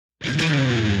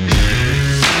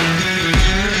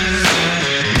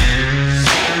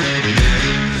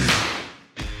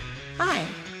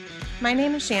My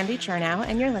name is Shandy Chernow,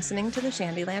 and you're listening to the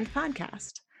Shandyland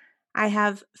podcast. I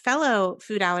have fellow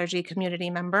food allergy community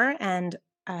member and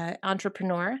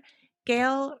entrepreneur,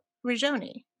 Gail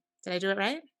Rigioni. Did I do it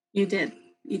right? You did.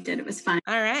 You did. It was fine.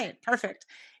 All right, perfect.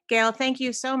 Gail, thank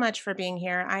you so much for being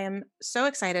here. I am so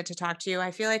excited to talk to you.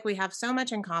 I feel like we have so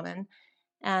much in common,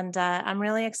 and I'm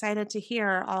really excited to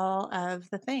hear all of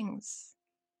the things.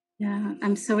 Yeah,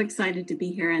 I'm so excited to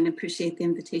be here and appreciate the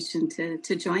invitation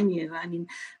to join you. I mean,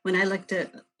 when I looked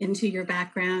into your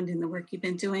background and the work you've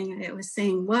been doing, I was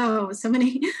saying, "Whoa, so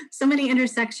many so many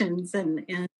intersections and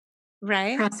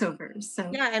right crossovers."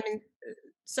 So yeah, I mean,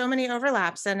 so many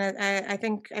overlaps, and I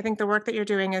think the work that you're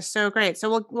doing is so great.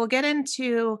 So we'll get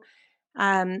into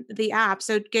the app.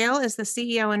 So Gail is the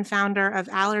CEO and founder of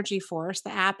Allergy Force,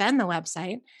 the app and the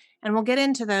website, and we'll get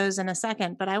into those in a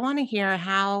second. But I want to hear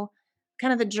how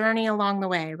kind of the journey along the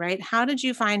way, right? How did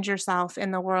you find yourself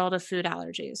in the world of food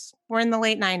allergies? We're in the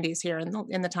late 90s here in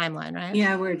the timeline, right?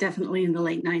 yeah, we're definitely in the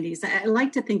late 90s. I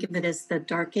like to think of it as the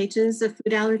dark ages of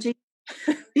food allergy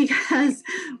because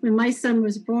when my son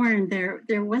was born,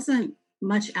 there wasn't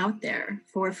much out there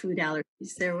for food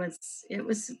allergies. It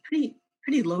was a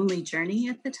pretty lonely journey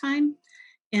at the time.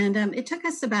 And it took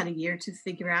us about a year to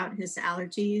figure out his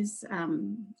allergies.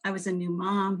 I was a new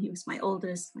mom. He was my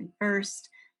oldest, my first,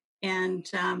 and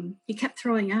he kept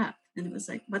throwing up. And it was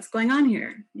like, what's going on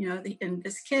here? And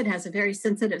this kid has a very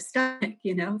sensitive stomach.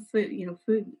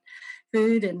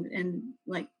 Food and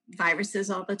like viruses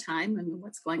all the time, and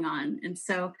what's going on. And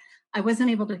so I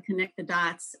wasn't able to connect the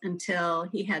dots until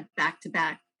he had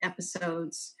back-to-back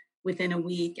episodes within a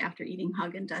week after eating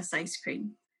Haagen-Dazs ice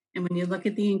cream. And when you look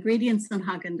at the ingredients on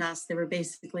Haagen-Dazs, there were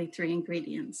basically three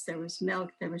ingredients. There was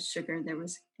milk, there was sugar, there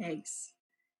was eggs.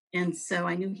 And so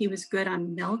I knew he was good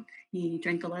on milk. He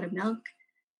drank a lot of milk.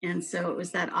 And so it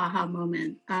was that aha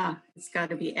moment. It's got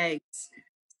to be eggs.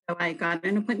 So I got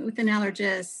an appointment with an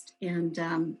allergist. And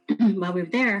while we were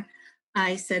there,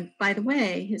 I said, by the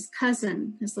way, his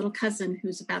little cousin,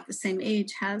 who's about the same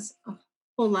age, has a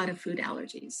whole lot of food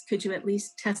allergies. Could you at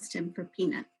least test him for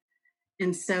peanut?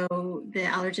 And so the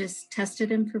allergist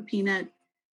tested him for peanut.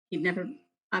 He'd never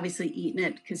obviously eaten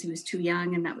it because he was too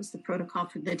young, and that was the protocol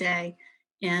for the day.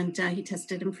 And he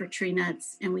tested him for tree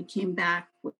nuts, and we came back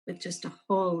with just a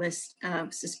whole list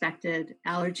of suspected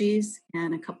allergies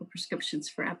and a couple prescriptions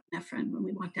for epinephrine when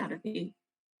we walked out of the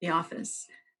office.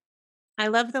 I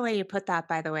love the way you put that,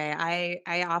 by the way.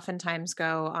 I oftentimes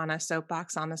go on a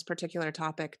soapbox on this particular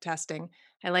topic, testing.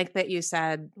 I like that you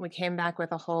said we came back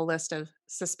with a whole list of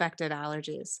suspected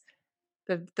allergies.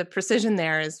 The precision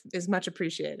there is much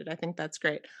appreciated. I think that's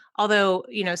great. Although,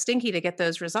 stinky to get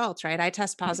those results, right? I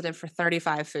test positive for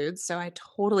 35 foods, so I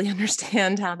totally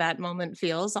understand how that moment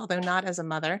feels, although not as a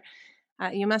mother.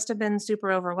 You must have been super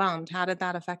overwhelmed. How did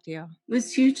that affect you?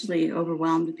 Was hugely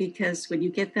overwhelmed because when you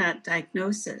get that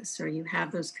diagnosis or you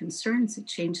have those concerns, it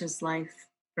changes life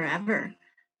forever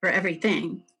for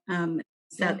everything.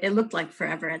 It looked like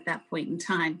forever at that point in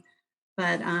time.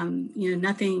 But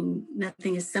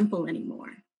nothing is simple anymore.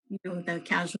 The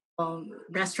casual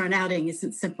restaurant outing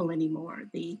isn't simple anymore.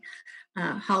 The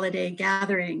holiday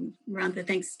gathering around the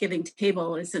Thanksgiving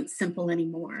table isn't simple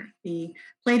anymore. The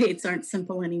play dates aren't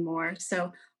simple anymore.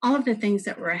 So all of the things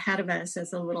that were ahead of us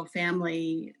as a little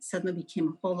family suddenly became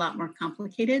a whole lot more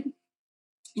complicated.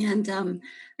 And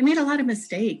I made a lot of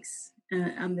mistakes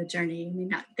on the journey. I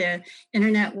mean, the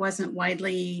internet wasn't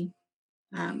widely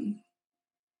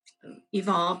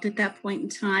evolved at that point in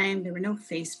time. There were no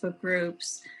Facebook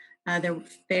groups.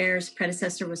 Fair's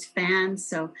predecessor was Fan,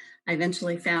 so I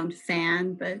eventually found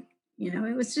Fan, but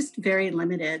it was just very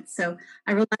limited. So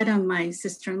I relied on my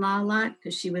sister-in-law a lot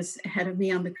because she was ahead of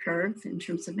me on the curve in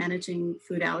terms of managing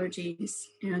food allergies.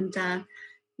 And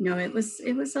it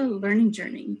was a learning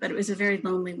journey, but it was a very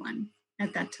lonely one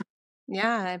at that time.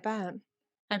 Yeah, I bet.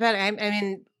 I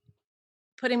mean,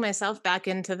 putting myself back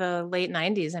into the late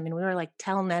 90s, I mean, we were like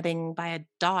telnetting by a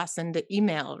DOS into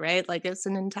email, right? Like it's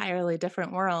an entirely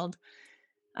different world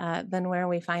than where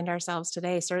we find ourselves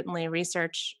today. Certainly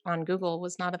research on Google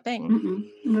was not a thing.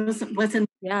 Wasn't.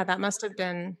 Yeah, that must have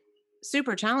been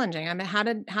super challenging. I mean, how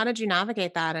did you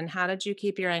navigate that, and how did you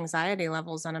keep your anxiety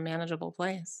levels in a manageable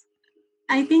place?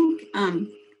 I think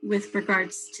with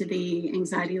regards to the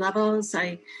anxiety levels,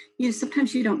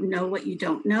 sometimes you don't know what you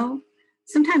don't know.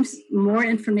 Sometimes more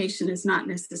information is not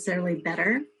necessarily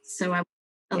better. So I was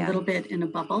a little bit in a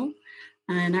bubble,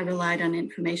 and I relied on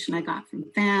information I got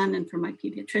from Fan and from my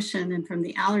pediatrician and from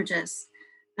the allergist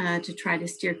to try to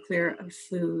steer clear of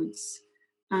foods.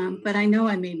 But I know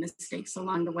I made mistakes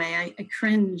along the way. I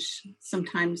cringe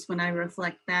sometimes when I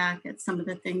reflect back at some of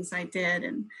the things I did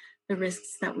and the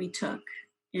risks that we took.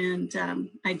 And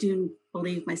I do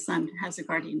believe my son has a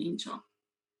guardian angel,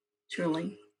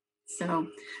 truly. So,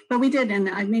 but we did, and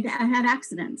I had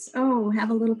accidents. Oh, have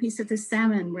a little piece of this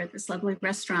salmon. We're at this lovely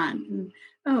restaurant, and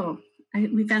oh,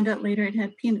 we found out later it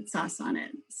had peanut sauce on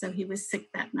it. So he was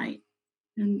sick that night,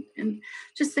 and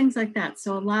just things like that.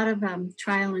 So a lot of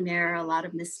trial and error, a lot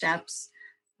of missteps.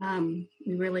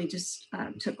 We really just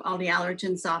took all the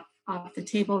allergens off the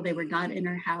table. They were not in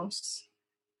our house,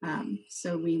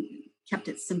 so we kept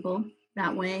it simple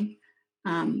that way.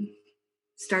 Um,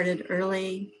 Started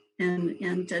early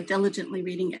and diligently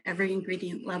reading every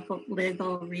ingredient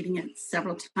label, reading it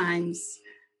several times,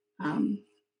 um,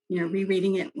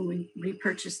 rereading it when we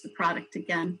repurchased the product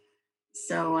again.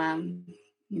 So,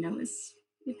 it was,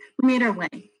 we made our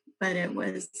way, but it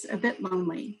was a bit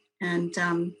lonely. And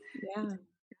Yeah.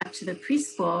 got to the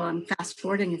preschool, I'm fast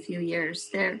forwarding a few years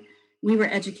there. We were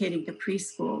educating the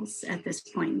preschools at this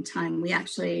point in time. We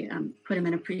actually put him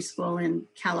in a preschool in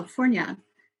California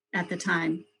at the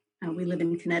time. We live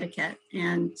in Connecticut,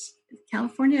 and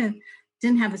California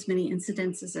didn't have as many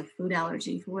incidences of food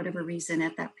allergy for whatever reason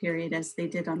at that period as they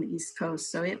did on the East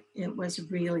Coast. So it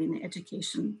was really an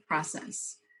education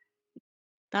process.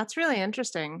 That's really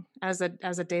interesting as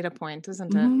a data point,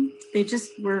 isn't it? Mm-hmm. They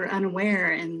just were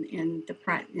unaware, and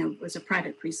it was a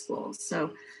private preschool,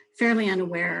 so fairly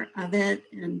unaware of it,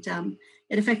 and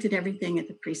it affected everything at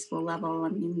the preschool level. I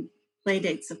mean, play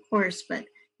dates, of course, but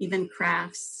even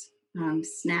crafts,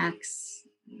 snacks,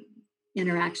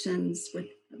 interactions with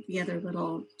the other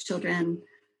little children,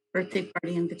 birthday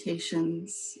party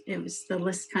invitations. It was the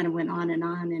list kind of went on and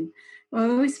on, and I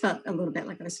always felt a little bit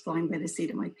like I was flying by the seat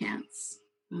of my pants.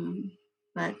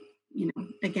 But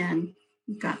again,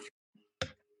 got.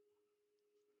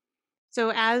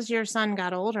 So as your son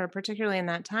got older, particularly in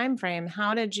that time frame,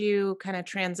 how did you kind of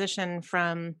transition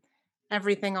from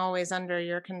everything always under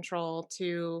your control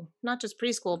to not just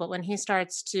preschool, but when he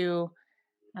starts to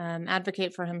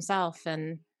advocate for himself?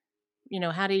 And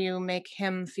how do you make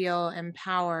him feel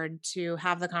empowered to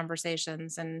have the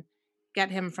conversations and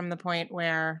get him from the point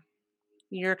where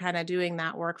you're kind of doing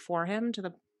that work for him to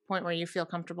the point where you feel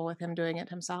comfortable with him doing it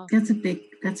himself? That's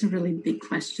a really big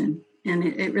question, and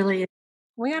it really.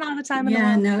 We got all the time in the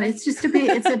Yeah, world. no, it's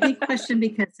a big question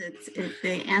because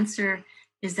the answer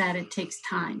is that it takes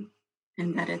time,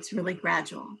 and that it's really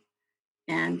gradual,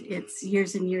 and it's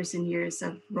years and years and years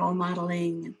of role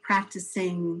modeling and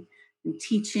practicing and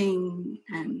teaching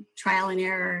and trial and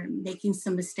error, making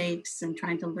some mistakes and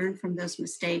trying to learn from those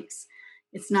mistakes.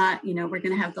 It's not, we're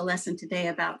going to have the lesson today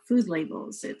about food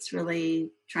labels. It's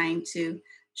really trying to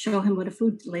show him what a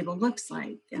food label looks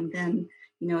like. And then,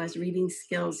 as reading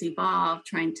skills evolve,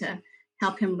 trying to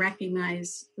help him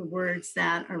recognize the words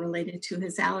that are related to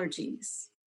his allergies.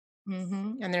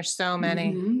 And there's so many.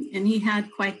 And he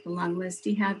had quite the long list.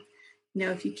 He had,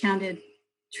 if you counted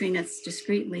tree nuts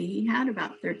discreetly, he had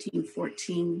about 13,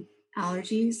 14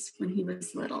 allergies when he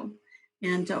was little.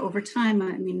 And over time,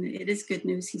 I mean, it is good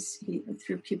news. He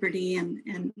through puberty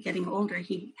and getting older,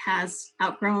 he has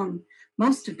outgrown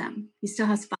most of them. He still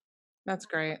has 5. That's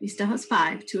great. He still has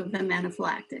 5, 2 of them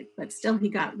anaphylactic, but still he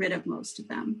got rid of most of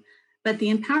them. But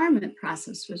the empowerment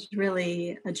process was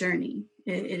really a journey.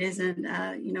 It isn't,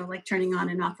 like turning on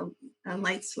and off a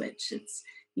light switch. It's,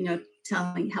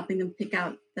 helping them pick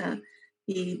out the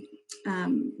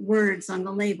words on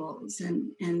the labels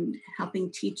and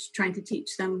trying to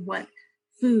teach them what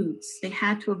foods they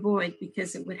had to avoid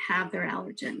because it would have their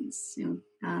allergens.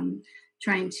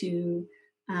 Trying to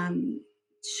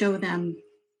show them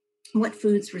what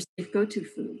foods were safe go-to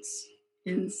foods.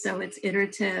 And so it's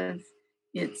iterative,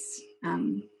 it's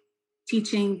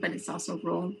teaching, but it's also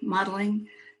role modeling.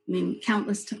 I mean,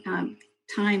 countless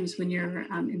times when you're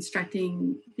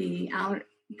instructing we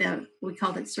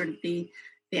called it sort of the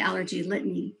allergy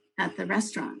litany at the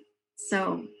restaurant.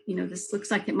 So, this looks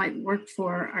like it might work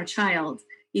for our child.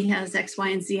 He has X, Y,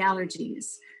 and Z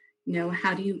allergies.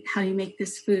 How do you make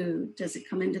this food? Does it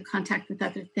come into contact with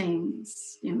other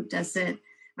things?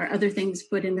 Are other things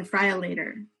put in the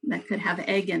fryolator that could have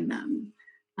egg in them?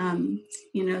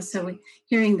 So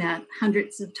hearing that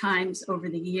hundreds of times over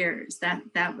the years,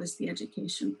 that was the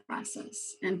education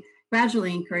process, and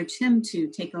gradually encourage him to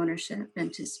take ownership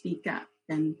and to speak up.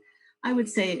 And I would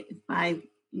say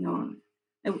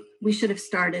we should have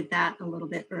started that a little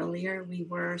bit earlier. We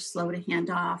were slow to hand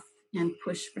off and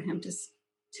push for him to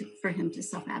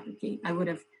self-advocate. I would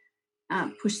have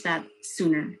pushed that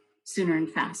sooner and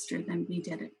faster than we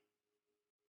did it.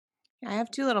 I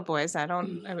have 2 little boys.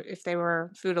 If they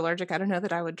were food allergic, I don't know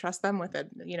that I would trust them with it,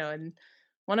 and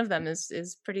one of them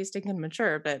is pretty stinking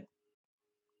mature, but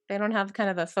they don't have kind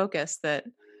of a focus that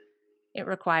it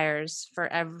requires for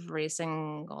every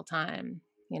single time,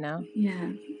 you know?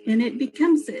 Yeah. And it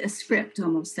becomes a script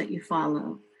almost that you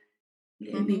follow.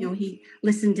 Mhm. He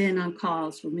listened in on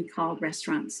calls when we called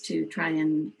restaurants to try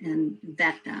and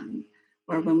vet them,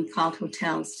 or when we called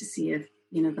hotels to see if,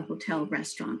 the hotel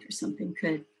restaurant or something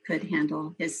could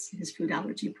handle his food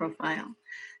allergy profile.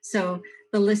 So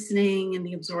the listening and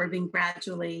the absorbing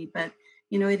gradually, but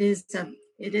it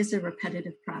is a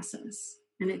repetitive process,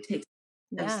 and it takes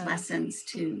those Yeah. lessons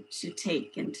to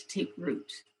take and to take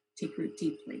root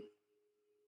deeply.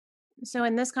 So,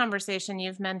 in this conversation,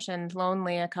 you've mentioned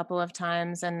lonely a couple of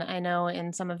times. And I know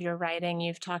in some of your writing,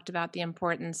 you've talked about the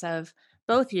importance of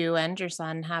both you and your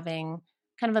son having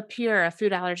kind of a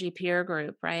food allergy peer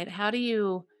group, right? How do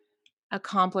you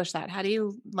accomplish that? How do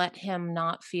you let him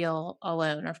not feel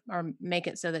alone or make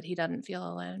it so that he doesn't feel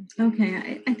alone?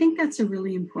 Okay, I think that's a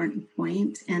really important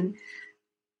point. And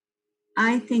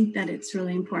I think that it's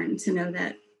really important to know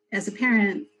that as a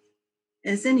parent,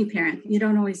 as any parent, you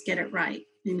don't always get it right.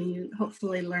 I mean, you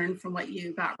hopefully learn from what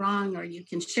you got wrong, or you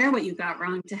can share what you got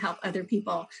wrong to help other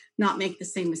people not make the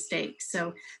same mistakes.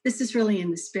 So, this is really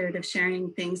in the spirit of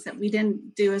sharing things that we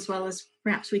didn't do as well as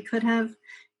perhaps we could have,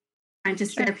 trying to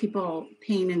Sure. spare people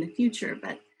pain in the future.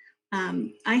 But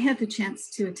I had the chance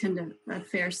to attend a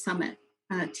fair summit,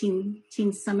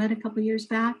 teen summit a couple years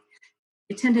back.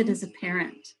 I attended Mhm. as a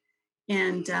parent,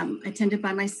 and I attended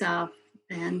by myself,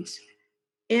 and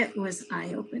it was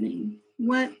eye opening.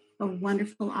 What a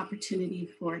wonderful opportunity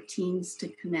for teens to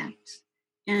connect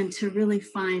and to really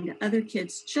find other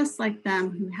kids just like them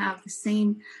who have the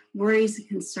same worries and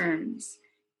concerns.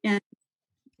 And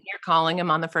You're calling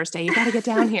him on the first day. You got to get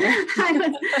down here.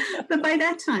 I but by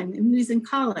that time, he was in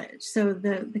college. So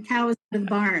the cow is out of the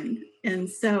barn. And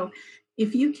so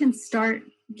if you can start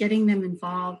getting them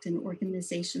involved in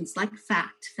organizations like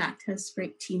FACT has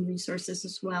great team resources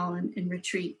as well, and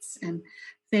retreats and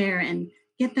fair, and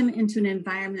get them into an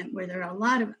environment where there are a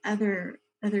lot of other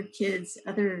kids,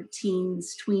 other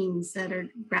teens, tweens that are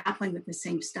grappling with the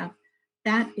same stuff.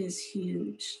 That is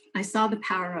huge. I saw the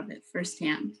power of it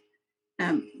firsthand.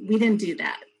 We didn't do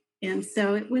that, and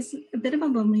so it was a bit of a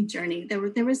lonely journey. There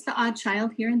was the odd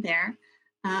child here and there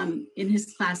in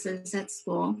his classes at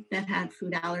school that had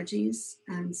food allergies,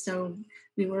 and so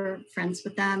we were friends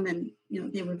with them, and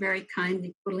they were very kind.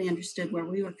 They totally understood where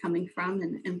we were coming from,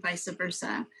 and vice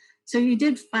versa. So you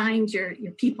did find your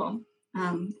people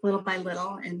little by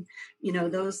little, and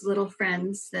those little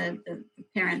friends, the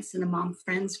parents and the mom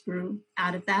friends grew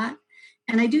out of that.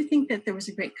 And I do think that there was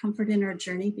a great comfort in our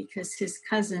journey because his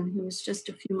cousin, who was just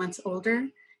a few months older,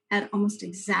 had almost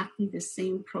exactly the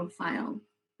same profile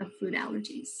of food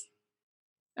allergies,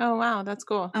 Oh, wow. That's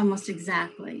cool. almost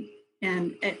exactly.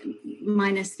 And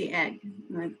minus the egg.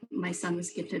 My son was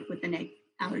gifted with an egg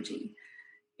allergy.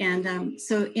 And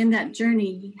so in that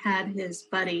journey, he had his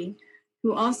buddy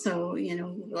who also,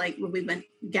 like when we went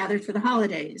gathered for the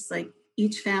holidays, like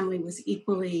each family was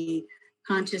equally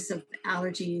conscious of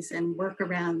allergies and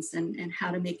workarounds, and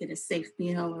how to make it a safe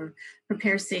meal or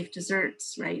prepare safe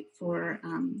desserts, right, for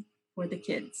the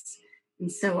kids.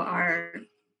 And so our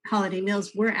holiday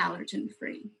meals were allergen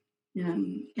free.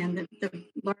 And the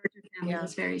larger family Yeah.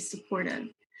 was very supportive.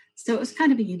 So it was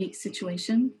kind of a unique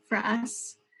situation for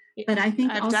us, Yeah, but I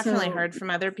think I've definitely also, heard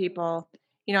from other people.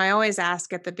 I always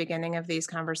ask at the beginning of these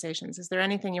conversations, is there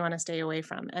anything you want to stay away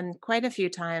from? And quite a few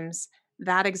times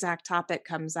that exact topic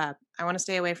comes up. I want to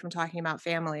stay away from talking about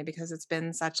family because it's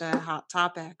been such a hot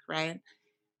topic, right?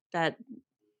 That,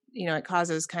 it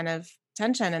causes kind of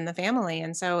tension in the family.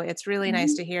 And so it's really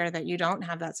nice mhm, to hear that you don't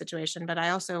have that situation. But I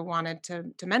also wanted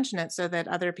to mention it so that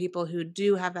other people who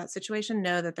do have that situation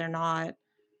know that they're not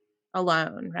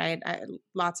alone, right?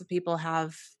 Lots of people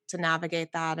have to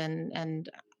navigate that, and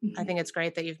I think mhm. it's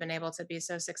great that you've been able to be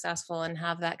so successful and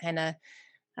have that kind of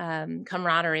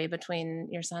camaraderie between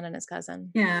your son and his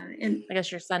cousin. Yeah, and I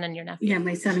guess your son and your yeah, nephew.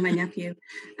 my son and my nephew.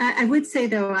 I would say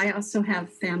though, I also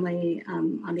have family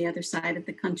on the other side of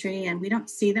the country, and we don't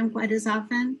see them quite as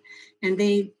often, and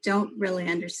they don't really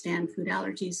understand food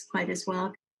allergies quite as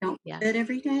well. Don't Yeah, live it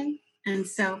every day, and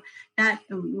so that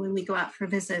when we go out for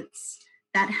visits,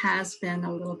 that has been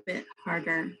a little bit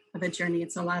harder of a journey.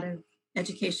 It's a lot of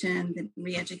education, the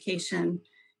re-education,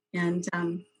 and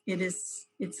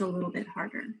it's a little bit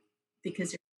harder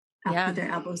because you're up to yeah. their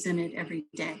elbows in it every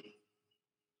day.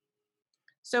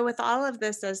 So with all of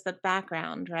this as the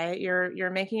background, right? You're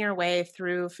making your way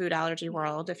through food allergy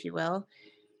world, if you will.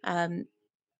 Um,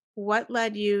 what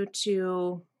led you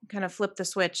to kind of flip the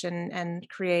switch and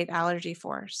create Allergy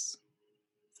Force?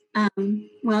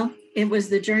 Well, it was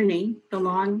the journey, the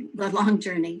long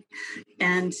journey.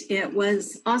 And it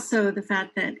was also the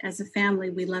fact that as a family,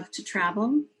 we love to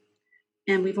travel.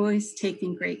 And we've always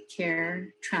taken great care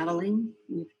traveling.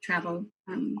 We've traveled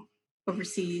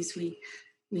overseas.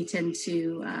 We tend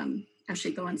to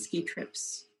actually go on ski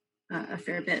trips a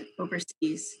fair bit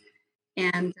overseas.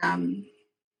 And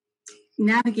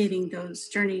navigating those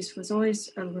journeys was always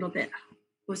a little bit,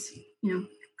 was,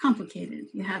 complicated.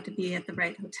 You had to be at the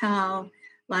right hotel,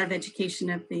 a lot of education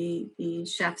of the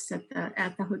chefs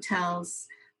at the hotels,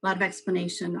 a lot of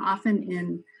explanation, often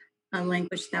in a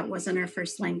language that wasn't our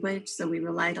first language. So we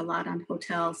relied a lot on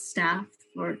hotel staff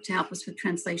to help us with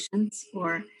translations,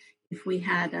 or if we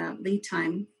had a lead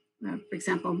time. For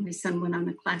example, my son went on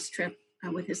a class trip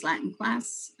with his Latin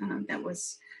class that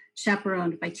was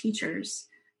chaperoned by teachers.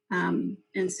 And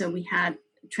so we had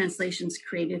translations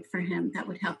created for him that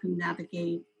would help him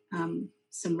navigate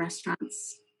some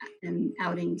restaurants and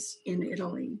outings in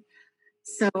Italy.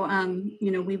 So,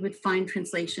 we would find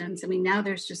translations. I mean, now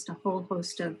there's just a whole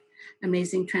host of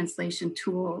amazing translation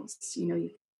tools,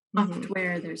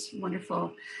 software, there's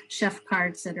wonderful chef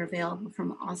cards that are available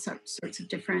from all sorts of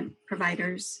different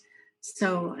providers.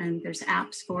 So, and there's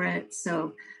apps for it.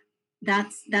 So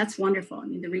that's wonderful. I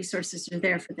mean, the resources are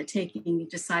there for the taking. You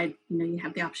decide, you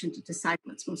have the option to decide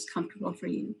what's most comfortable for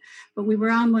you. But we were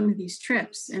on one of these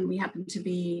trips, and we happened to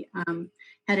be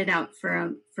headed out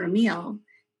for a meal,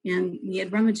 and we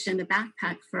had rummaged in the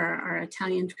backpack for our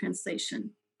Italian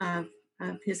translation of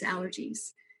his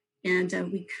allergies, and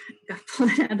we got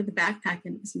pulled out of the backpack,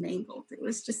 and it was mangled. It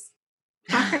was just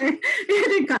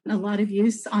it had gotten a lot of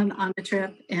use on the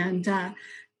trip, and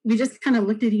we just kind of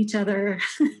looked at each other,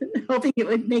 hoping it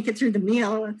would make it through the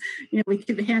meal. We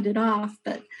could hand it off,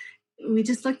 but we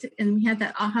just looked at, and we had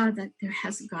that aha that there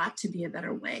has got to be a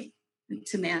better way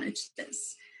to manage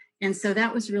this. And so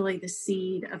that was really the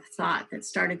seed of thought that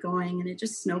started going, and it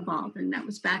just snowballed. And that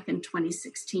was back in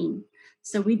 2016.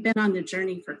 So we'd been on the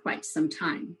journey for quite some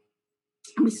time.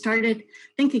 And we started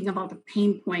thinking about the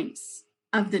pain points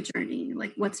of the journey,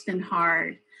 like what's been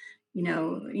hard.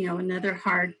 Another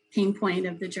hard pain point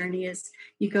of the journey is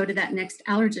you go to that next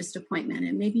allergist appointment,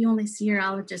 and maybe you only see your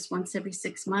allergist once every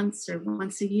 6 months, or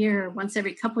once a year, or once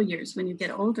every couple of years when you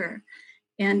get older.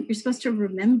 And you're supposed to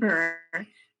remember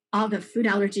all the food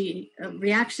allergy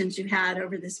reactions you had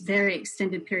over this very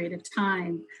extended period of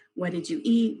time. What did you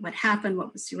eat? What happened?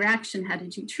 What was your reaction? How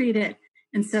did you treat it?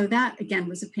 And so that, again,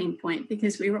 was a pain point,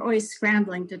 because we were always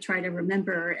scrambling to try to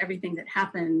remember everything that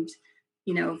happened,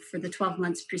 for the 12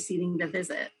 months preceding the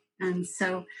visit. And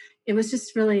so it was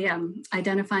just really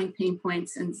identifying pain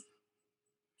points and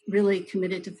really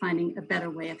committed to finding a better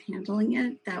way of handling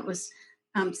it. That was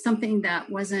something that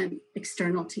wasn't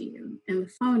external to you. And the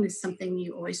phone is something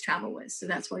you always travel with. So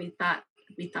that's why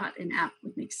we thought an app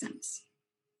would make sense.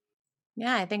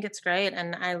 Yeah, I think it's great.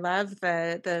 And I love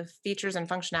the features and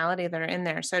functionality that are in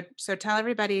there. So tell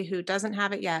everybody who doesn't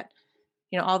have it yet,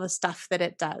 all the stuff that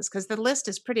it does, because the list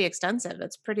is pretty extensive.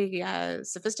 It's pretty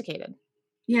sophisticated.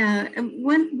 Yeah. And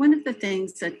one of the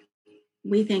things that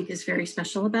we think is very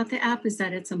special about the app is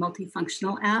that it's a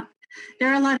multifunctional app. There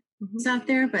are a lot of apps out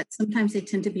there, but sometimes they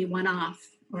tend to be one-off,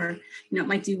 or, it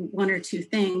might do one or two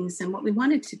things. And what we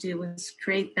wanted to do was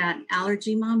create that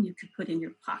allergy mom you could put in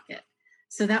your pocket.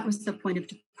 So that was the point of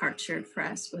departure for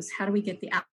us, was how do we get the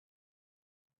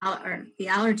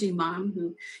allergy mom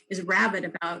who is rabid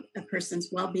about a person's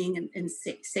well-being and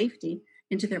safety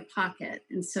into their pocket.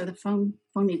 And so the phone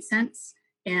made sense.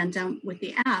 And with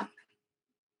the app,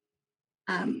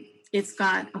 it's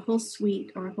got a whole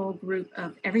suite or a whole group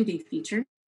of everyday features,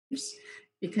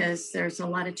 because there's a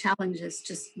lot of challenges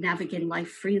just navigating life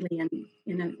freely and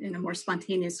in a more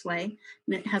spontaneous way.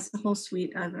 And it has a whole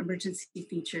suite of emergency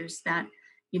features that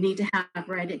you need to have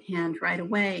right at hand right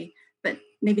away, but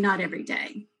maybe not every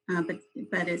day.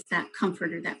 But it's that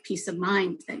comfort or that peace of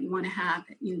mind that you want to have,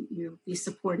 that you'll be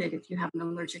supported if you have an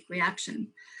allergic reaction.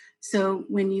 So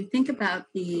when you think about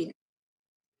the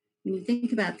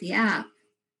app,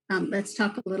 let's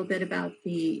talk a little bit about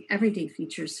the everyday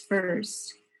features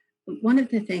first. One of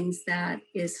the things that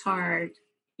is hard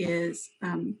is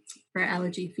for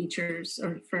allergy features,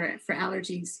 or for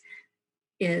allergies,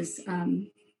 is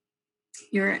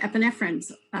your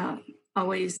epinephrine's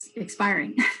always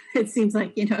expiring. It seems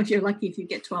like, if you're lucky, if you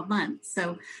get 12 months.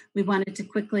 So we wanted to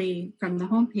quickly, from the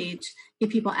homepage, give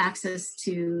people access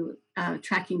to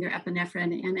tracking their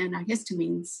epinephrine and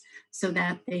antihistamines, so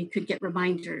that they could get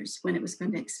reminders when it was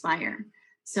going to expire.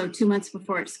 So 2 months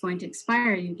before it's going to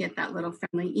expire, you get that little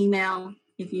friendly email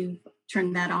if you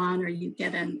turn that on, or you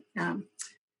get an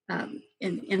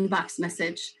inbox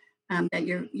message that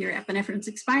your epinephrine's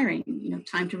expiring,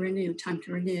 time to renew, time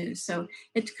to renew. So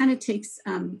it kind of takes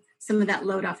some of that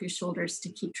load off your shoulders to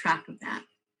keep track of that.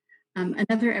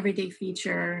 Another everyday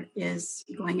feature is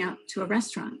going out to a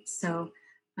restaurant. So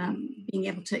being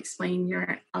able to explain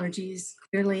your allergies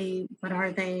clearly, what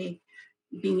are they,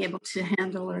 being able to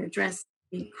handle or address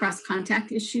the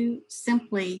cross-contact issue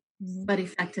simply Mhm. but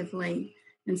effectively.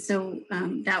 And so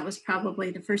that was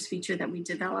probably the first feature that we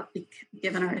developed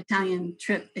given our Italian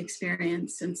trip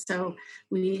experience. And so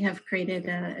we have created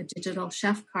a digital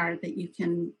chef card that you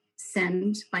can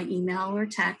send by email or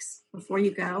text before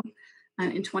you go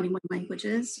in 21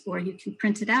 languages, or you can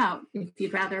print it out if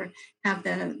you'd rather have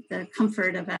the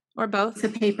comfort of a Or piece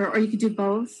of both. paper, or you could do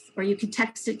both, or you could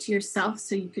text it to yourself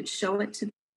so you could show it to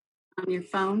on your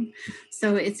phone.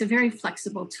 So it's a very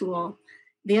flexible tool.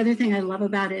 The other thing I love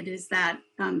about it is that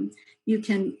you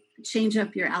can change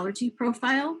up your allergy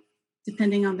profile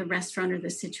depending on the restaurant or the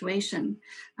situation.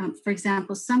 For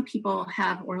example, some people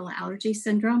have oral allergy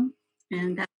syndrome,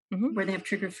 and that's Mhm. where they have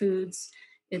trigger foods.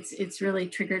 It's really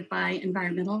triggered by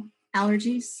environmental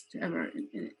allergies,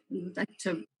 like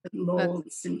to That's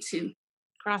molds and to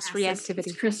cross gases.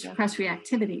 It's reactivity. Yeah. cross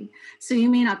reactivity. So you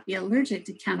may not be allergic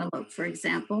to cantaloupe, for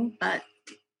example, but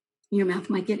your mouth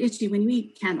might get itchy when you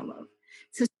eat cantaloupe.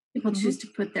 So people choose Mhm. to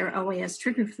put their OAS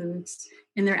trigger foods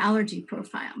in their allergy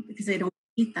profile because they don't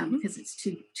eat them Mhm. because it's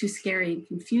too scary and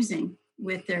confusing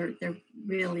with their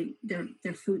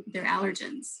food, their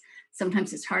allergens.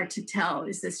 Sometimes it's hard to tell,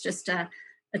 is this just a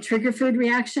trigger food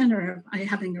reaction or am I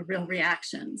having a real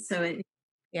reaction? So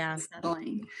Yeah. it's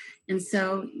settling. And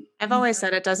so I've always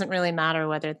said it doesn't really matter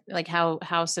whether like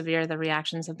how severe the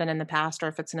reactions have been in the past or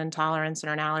if it's an intolerance or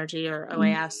an allergy or mm,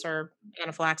 OAS or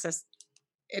anaphylaxis.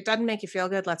 It doesn't make you feel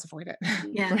good, let's avoid it.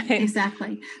 yeah, Right?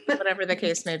 exactly. But Whatever the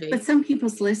case may but be. some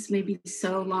people's lists may be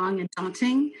so long and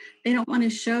daunting, they don't want to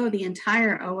show the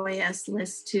entire OAS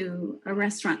list to a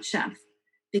restaurant chef.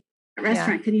 The Yeah.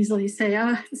 restaurant could easily say,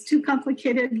 "Oh, it's too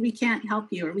complicated. We can't help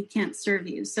you or we can't serve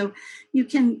you." So you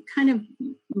can kind of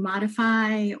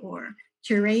modify or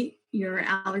curate your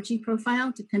allergy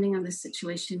profile depending on the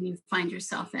situation you find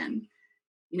yourself in.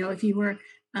 If you were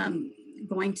um,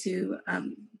 going to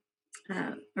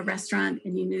a restaurant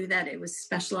and you knew that it was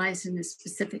specialized in a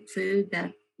specific food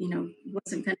that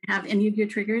wasn't going to have any of your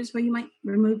triggers, well, you might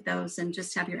remove those and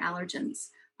just have your allergens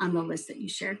on the list that you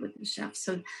shared with the chef.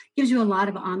 So it gives you a lot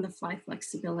of on the fly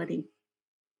flexibility.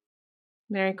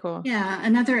 Very cool. Yeah,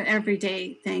 another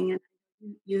everyday thing, and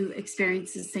you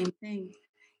experience the same thing,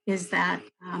 is that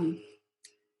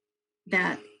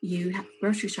you have to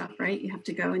grocery shop, right? You have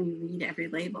to go and you read every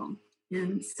label.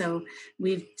 And so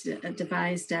we've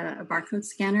devised a barcode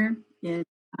scanner. It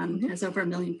Mhm. has over 1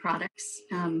 million products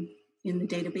in the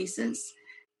databases.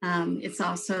 It's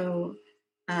also,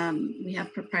 we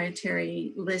have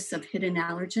proprietary lists of hidden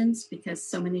allergens because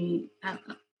so many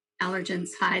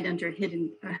allergens hide under or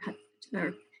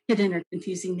hidden or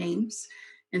confusing names.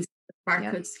 And so the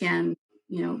Yep. barcode scan,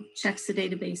 checks the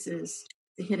databases,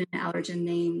 the hidden allergen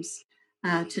names,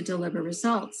 to deliver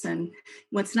results. And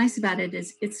what's nice about it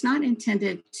is it's not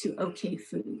intended to okay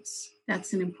foods.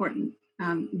 That's an important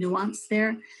nuance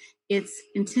there. It's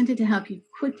intended to help you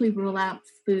quickly rule out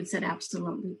foods that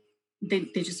absolutely they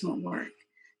just won't work,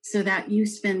 so that you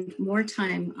spend more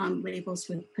time on labels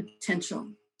with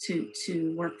potential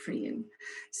to work for you.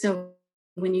 So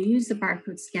when you use the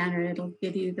barcode scanner, it'll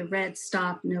give you the red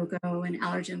stop, no go, and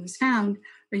allergen was found,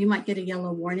 or you might get a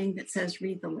yellow warning that says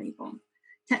read the label.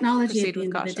 Technology at Proceed the with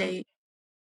end of the caution. day,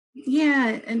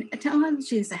 yeah, and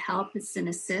technology is a help, it's an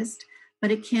assist,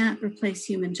 but it can't replace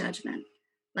human judgment.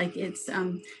 Like it's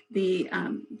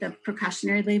the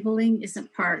precautionary labeling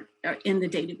isn't part in the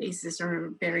databases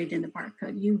or buried in the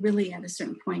barcode. You really, at a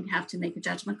certain point, have to make a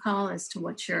judgment call as to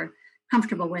what you're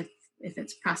comfortable with, if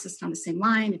it's processed on the same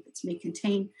line, if it's may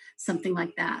contain something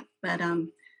like that. But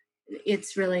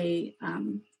it's really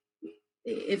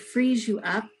it frees you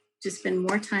up to spend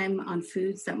more time on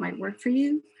foods that might work for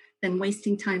you than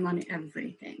wasting time on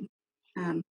everything.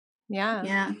 Um, Yeah.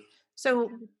 yeah,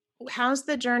 So, how's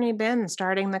the journey been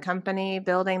starting the company,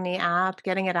 building the app,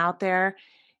 getting it out there?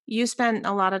 You spent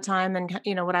a lot of time in,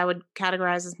 what I would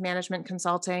categorize as management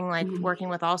consulting, like mhm. working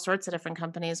with all sorts of different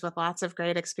companies with lots of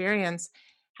great experience.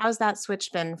 How's that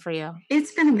switch been for you?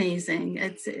 It's been amazing.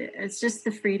 It's just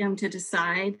the freedom to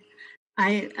decide.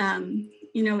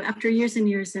 After years and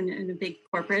years in a big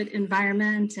corporate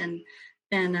environment, and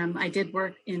then I did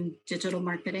work in digital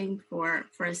marketing for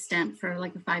a stint for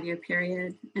like a 5 year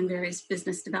period in various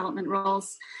business development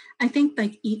roles. I think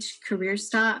like each career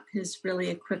stop has really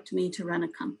equipped me to run a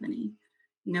company.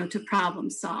 to problem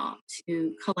solve,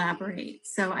 to collaborate.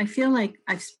 So I feel like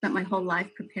I've spent my whole life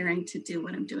preparing to do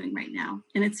what I'm doing right now.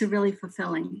 And it's a really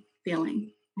fulfilling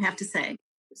feeling, I have to say.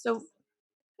 So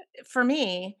for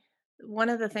me, one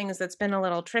of the things that's been a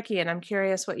little tricky, and I'm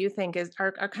curious what you think is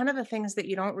are kind of the things that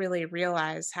you don't really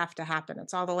realize have to happen.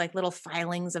 It's all the like little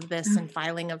filings of this and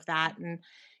filing of that. And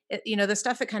the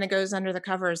stuff that kind of goes under the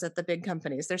covers at the big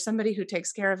companies. There's somebody who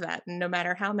takes care of that. And no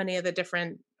matter how many of the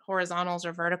different horizontals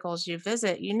or verticals you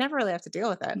visit, you never really have to deal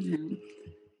with it. Mhm.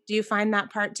 Do you find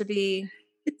that part to be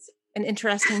It's an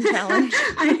interesting challenge?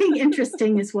 I think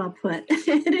interesting is well put.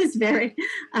 It is very,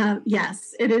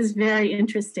 yes, it is very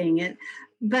interesting.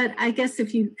 But I guess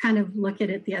if you kind of look at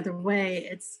it the other way,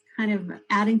 it's kind of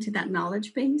adding to that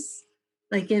knowledge base.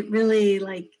 Like it really,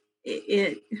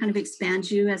 it kind of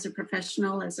expands you as a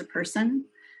professional, as a person.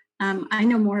 I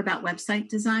know more about website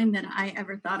design than I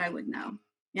ever thought I would know,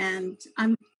 and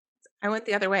I'm I went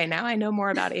the other way. Now I know more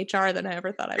about HR than I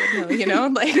ever thought I would know,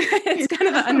 like it's kind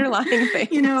of the underlying things.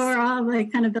 we're all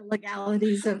like kind of the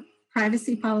legalities of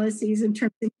privacy policies and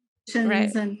terms and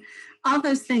Right. conditions and all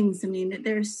those things. I mean,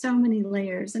 there's so many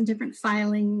layers and different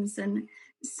filings and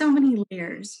so many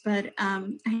layers. But I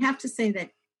have to say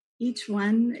that each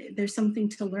one, there's something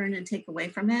to learn and take away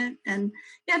from it. And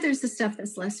yeah, there's the stuff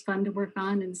that's less fun to work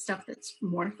on and stuff that's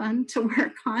more fun to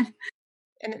work on.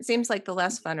 And it seems like the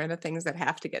less fun are the things that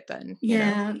have to get done.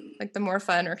 Yeah, Like the more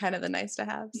fun are kind of the nice to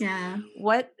haves. yeah.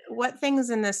 What things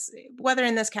in this, whether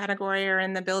in this category or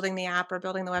in the building the app or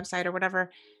building the website or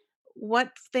whatever,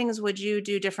 what things would you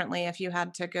do differently if you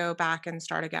had to go back and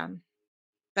start again?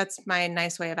 That's my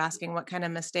nice way of asking what kind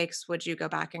of mistakes would you go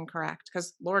back and correct?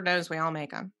 Because Lord knows we all make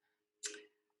them.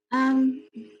 Um,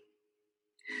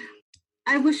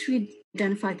 I wish we'd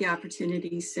identified the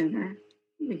opportunities sooner.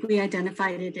 Like we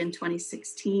identified it in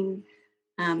 2016.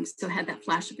 So had that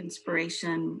flash of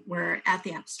inspiration. We're at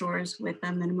the app stores with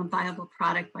a minimum viable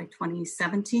product by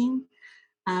 2017.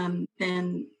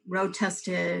 Then road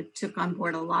tested, took on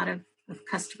board a lot of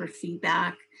customer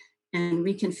feedback and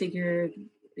reconfigured,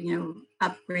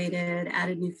 upgraded,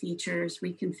 added new features,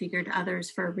 reconfigured others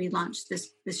for a relaunch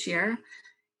this year.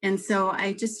 And so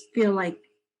I just feel like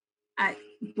I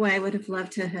I would have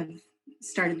loved to have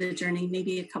started the journey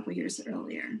maybe a couple years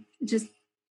earlier. Just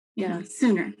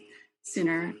sooner.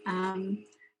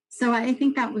 So I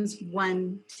think that was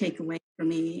one takeaway for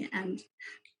me. And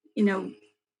you know,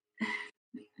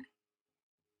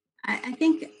 I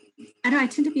think I know I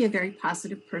tend to be a very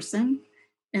positive person,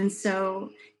 and so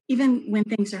even when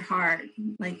things are hard,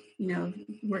 like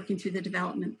working through the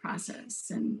development process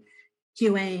and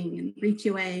QAing and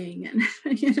re-QAing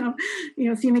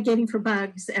and fumigating for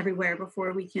bugs everywhere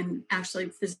before we can actually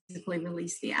physically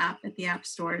release the app at the app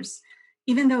stores.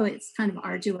 Even though it's kind of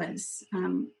arduous,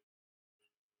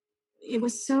 it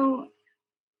was so.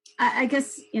 I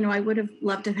guess I would have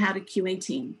loved to have had a QA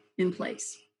team in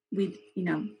place.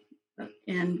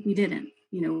 And we didn't.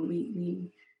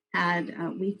 We had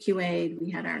we QA'd,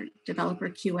 we had our developer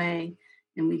QA,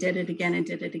 and we did it again and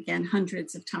did it again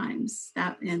hundreds of times.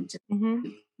 To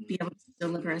be able to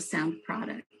deliver a sound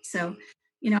product. So,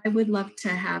 I would love to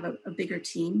have a bigger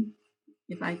team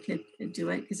if I could do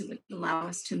it because it would allow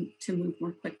us to move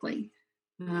more quickly.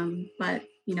 But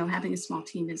having a small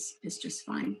team is just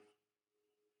fine.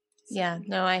 Yeah,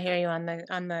 no, I hear you on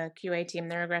the QA team.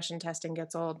 The regression testing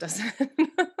gets old, doesn't it?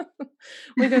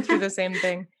 We go through the same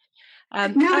thing. No, All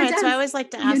it right, so I does. always like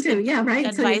to You ask do, yeah, right. So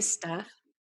advice stuff.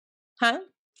 Huh?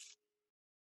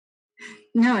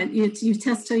 no, you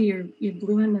test till you're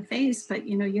blue in the face, but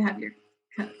you have your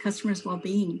customers'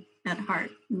 well-being at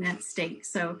heart and at stake.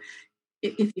 So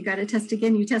if you got to test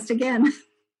again, you test again.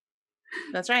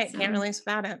 That's right. Can't So, release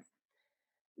without it.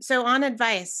 So on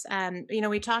advice,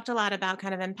 we talked a lot about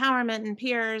kind of empowerment and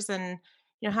peers and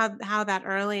how that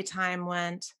early time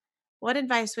went. What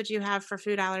advice would you have for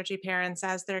food allergy parents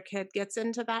as their kid gets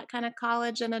into that kind of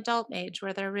college and adult age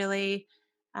where they're really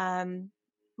um,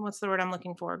 what's the word I'm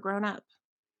looking for? Grown up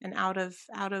and out of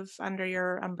under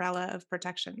your umbrella of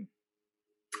protection.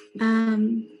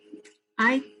 um,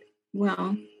 I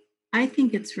well, I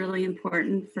think it's really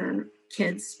important for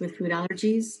kids with food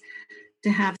allergies to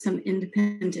have some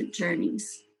independent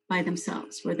journeys by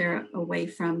themselves where they're away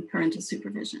from parental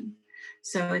supervision.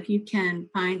 So if you can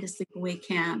find a sleepaway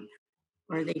camp,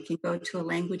 or they can go to a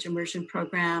language immersion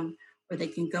program, or they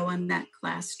can go on that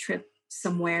class trip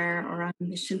somewhere or on a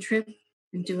mission trip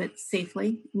and do it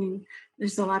safely. I mean,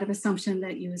 there's a lot of assumption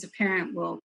that you as a parent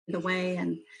will the way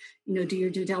and do your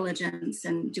due diligence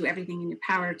and do everything in your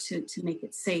power to make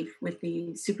it safe with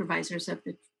the supervisors of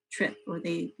the trip or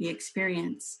the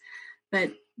experience.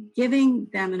 But giving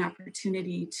them an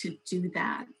opportunity to do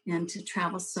that and to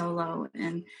travel solo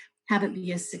and have it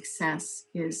be a success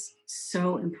is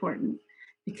so important,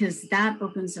 because that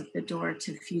opens up the door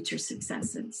to future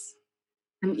successes.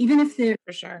 Even if they're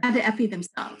For sure. had to epi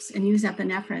themselves and use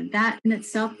epinephrine, that in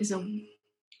itself is a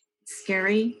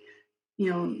scary,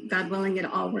 God willing, it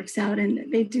all works out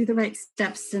and they do the right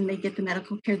steps and they get the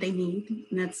medical care they need.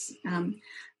 And that's,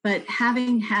 but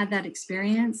having had that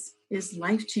experience is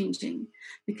life changing,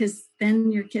 because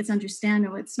then your kids understand,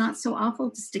 oh, it's not so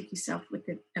awful to stick yourself with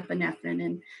the epinephrine,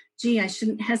 and gee, I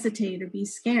shouldn't hesitate or be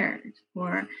scared,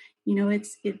 or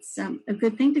it's a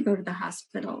good thing to go to the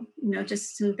hospital,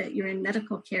 just so that you're in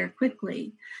medical care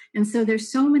quickly. And so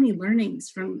there's so many learnings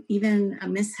from even a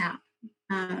mishap,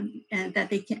 and that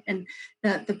they can, and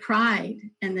the pride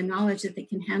and the knowledge that they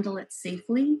can handle it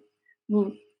safely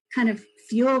will kind of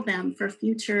fuel them for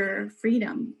future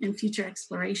freedom and future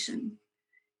exploration.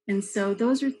 And so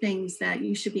those are things that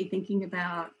you should be thinking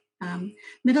about.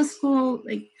 Middle school,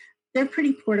 they're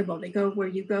pretty portable. They go where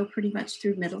you go pretty much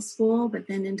through middle school, but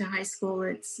then into high school,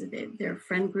 their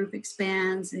friend group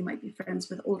expands. They might be friends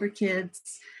with older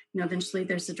kids. Eventually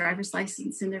there's a driver's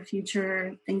license in their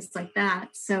future, things like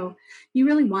that. So you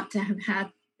really want to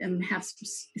have them have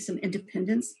some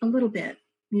independence a little bit,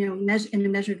 in a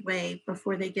measured way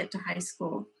before they get to high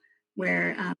school,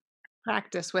 where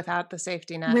practice without the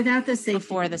safety net. Without the safety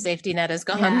before the safety net is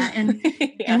gone. Yeah,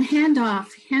 and hand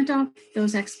off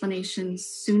those explanations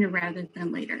sooner rather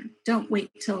than later. Don't wait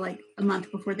till a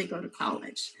month before they go to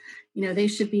college. They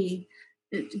should be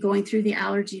going through the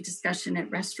allergy discussion at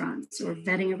restaurants or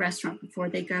vetting a restaurant before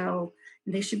they go.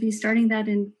 And they should be starting that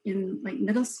in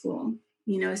middle school.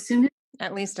 As soon as,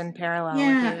 at least in parallel.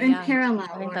 Parallel.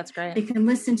 I think that's great. They can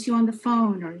listen to you on the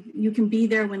phone, or you can be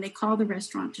there when they call the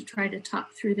restaurant to try to talk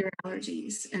through their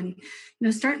allergies, and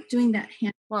start doing that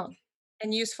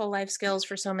and useful life skills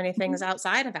for so many things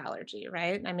outside of allergy,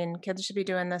 right? I mean, kids should be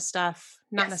doing this stuff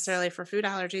not necessarily for food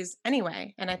allergies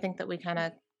anyway, and I think that we kind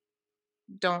of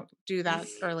don't do that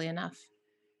early enough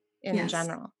in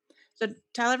general. So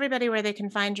tell everybody where they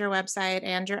can find your website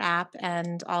and your app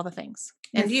and all the things,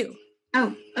 and you.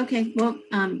 Oh, okay. Well,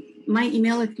 my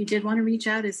email, if you did want to reach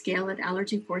out, is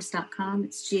gayle@allergyforce.com.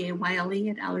 It's GAYLE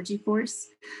at AllergyForce.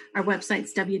 Our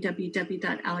website's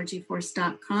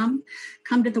www.allergyforce.com.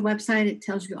 Come to the website. It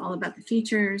tells you all about the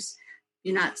features. If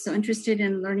you're not so interested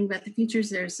in learning about the features,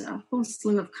 there's a whole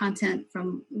slew of content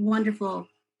from wonderful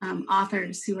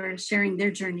authors who are sharing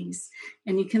their journeys.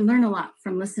 And you can learn a lot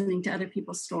from listening to other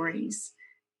people's stories.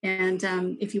 And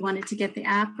if you wanted to get the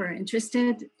app or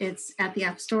interested, it's at the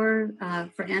App Store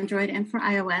for Android and for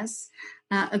iOS.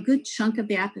 A good chunk of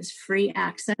the app is free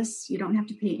access. You don't have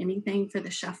to pay anything for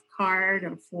the Chef card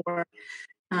or for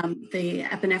the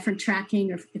epinephrine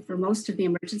tracking, or for most of the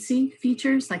emergency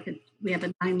features, we have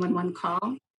a 911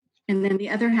 call. And then the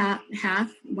other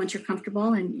half, once you're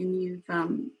comfortable and you've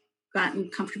gotten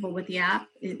comfortable with the app,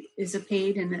 it is a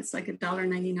paid, and it's like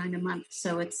 $1.99 a month.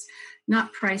 So it's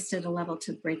not priced at a level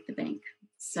to break the bank.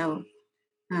 So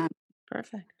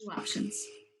perfect. 2 options.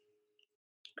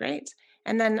 Great.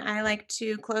 And then I like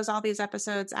to close all these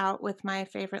episodes out with my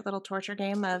favorite little torture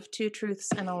game of 2 truths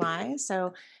and a lie.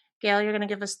 So Gayle, you're going to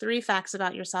give us 3 facts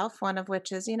about yourself, one of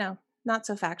which is, not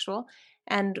so factual,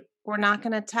 and we're not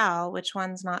going to tell which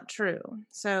one's not true.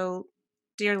 So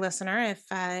dear listener, if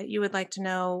you would like to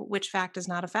know which fact is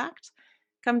not a fact,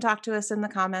 come talk to us in the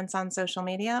comments on social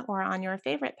media or on your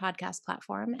favorite podcast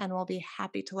platform, and we'll be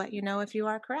happy to let you know if you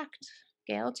are correct.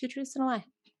 Gayle, 2 truths and a lie.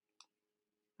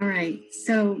 All right.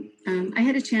 So I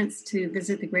had a chance to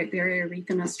visit the Great Barrier Reef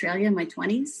in Australia in my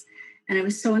 20s, and I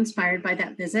was so inspired by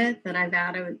that visit that I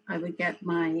vowed I would get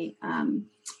my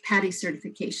PADI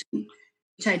certification,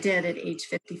 which I did at age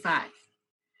 55.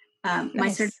 Nice. My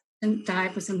certification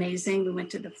dive was amazing. We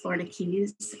went to the Florida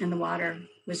Keys, and the water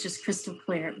was just crystal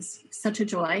clear. It was such a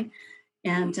joy.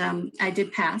 And I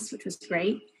did pass, which was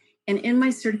great. And in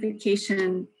my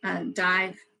certification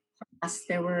dive class,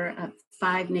 there were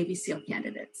 5 Navy SEAL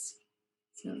candidates.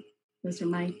 So those are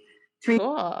my 3.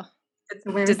 Cool.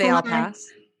 Did they all pass?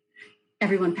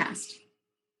 Everyone passed.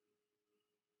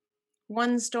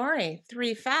 1 story,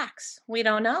 3 facts. We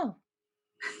don't know.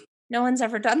 No one's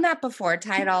ever done that before,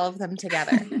 tied all of them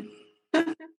together.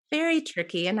 Very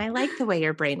tricky, and I like the way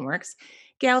your brain works.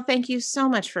 Gayle, thank you so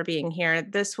much for being here.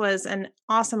 This was an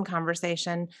awesome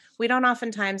conversation. We don't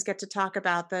oftentimes get to talk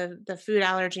about the food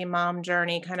allergy mom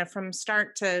journey kind of from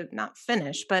start to not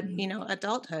finish, but,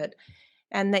 adulthood,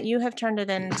 and that you have turned it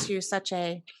into such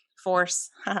a force,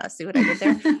 see what I did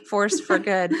there? Force for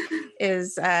good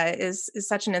is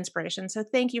such an inspiration. So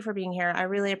thank you for being here. I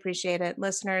really appreciate it.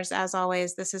 Listeners, as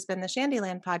always, this has been the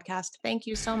Shandyland podcast. Thank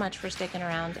you so much for sticking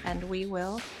around, and we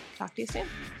will talk to you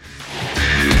soon.